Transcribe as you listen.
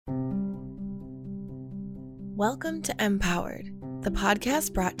Welcome to Empowered, the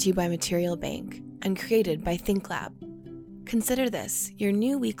podcast brought to you by Material Bank and created by ThinkLab. Consider this your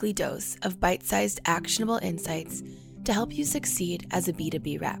new weekly dose of bite-sized actionable insights to help you succeed as a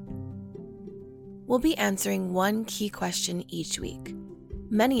B2B rep. We'll be answering one key question each week,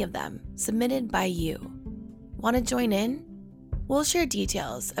 many of them submitted by you. Want to join in? We'll share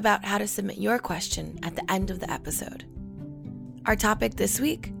details about how to submit your question at the end of the episode. Our topic this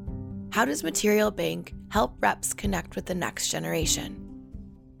week: how does Material Bank help reps connect with the next generation?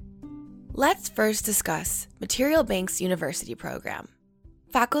 Let's first discuss Material Bank's university program.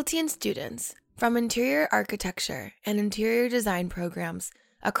 Faculty and students from interior architecture and interior design programs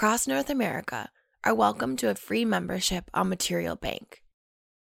across North America are welcome to a free membership on Material Bank.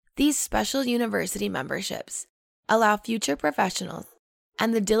 These special university memberships allow future professionals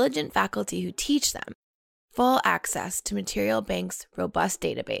and the diligent faculty who teach them full access to Material Bank's robust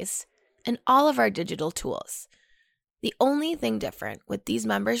database and all of our digital tools. The only thing different with these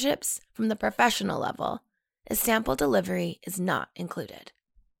memberships from the professional level is sample delivery is not included.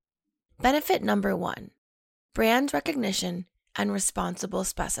 Benefit number 1, brand recognition and responsible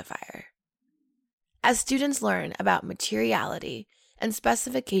specifier. As students learn about materiality and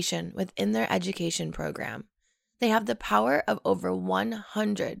specification within their education program, they have the power of over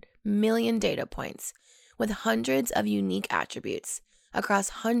 100 million data points with hundreds of unique attributes across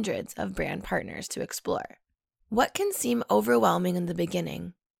hundreds of brand partners to explore. What can seem overwhelming in the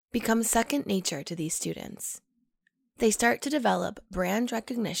beginning becomes second nature to these students. They start to develop brand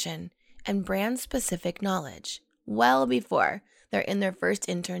recognition and brand-specific knowledge well before they're in their first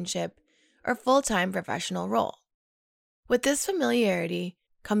internship or full-time professional role. With this familiarity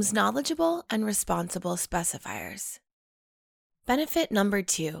comes knowledgeable and responsible specifiers. Benefit number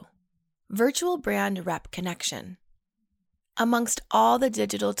 2, virtual brand rep connection. Amongst all the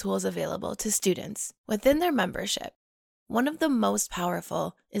digital tools available to students within their membership, one of the most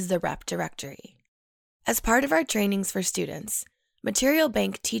powerful is the Rep Directory. As part of our trainings for students, Material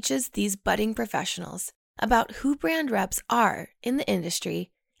Bank teaches these budding professionals about who brand reps are in the industry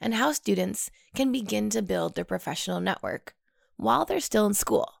and how students can begin to build their professional network while they're still in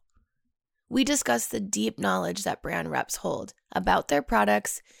school. We discuss the deep knowledge that brand reps hold about their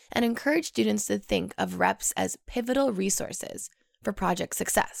products and encourage students to think of reps as pivotal resources for project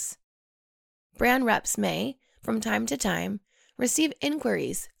success. Brand reps may, from time to time, receive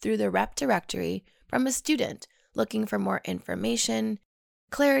inquiries through the Rep Directory from a student looking for more information,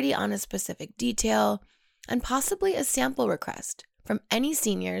 clarity on a specific detail, and possibly a sample request from any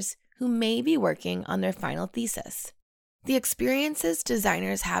seniors who may be working on their final thesis. The experiences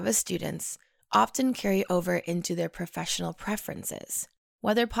designers have as students often carry over into their professional preferences,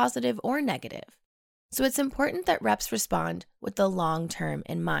 whether positive or negative, so it's important that reps respond with the long term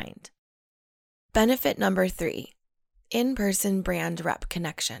in mind. Benefit number 3, in-person brand rep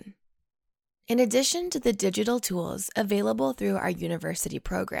connection. In addition to the digital tools available through our university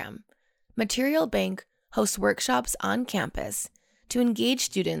program, Material Bank hosts workshops on campus to engage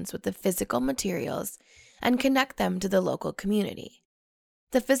students with the physical materials and connect them to the local community.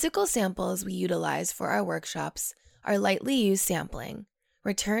 The physical samples we utilize for our workshops are lightly used sampling,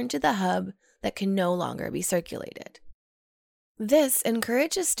 returned to the hub that can no longer be circulated. This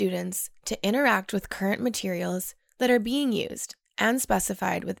encourages students to interact with current materials that are being used and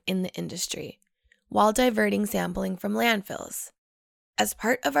specified within the industry, while diverting sampling from landfills. As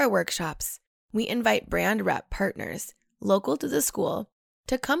part of our workshops, we invite brand rep partners local to the school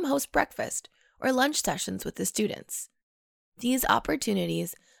to come host breakfast or lunch sessions with the students. These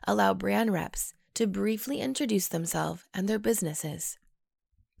opportunities allow brand reps to briefly introduce themselves and their businesses.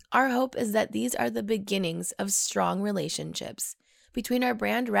 Our hope is that these are the beginnings of strong relationships between our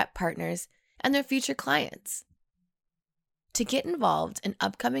brand rep partners and their future clients. To get involved in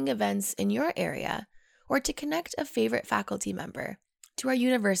upcoming events in your area or to connect a favorite faculty member to our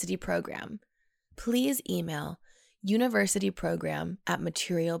university program, please email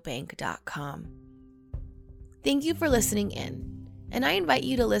universityprogram@materialbank.com. Thank you for listening in, and I invite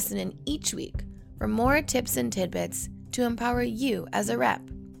you to listen in each week for more tips and tidbits to empower you as a rep.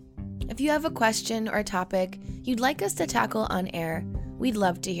 If you have a question or a topic you'd like us to tackle on air, we'd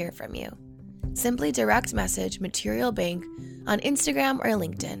love to hear from you. Simply direct message Material Bank on Instagram or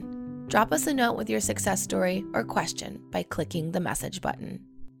LinkedIn. Drop us a note with your success story or question by clicking the message button.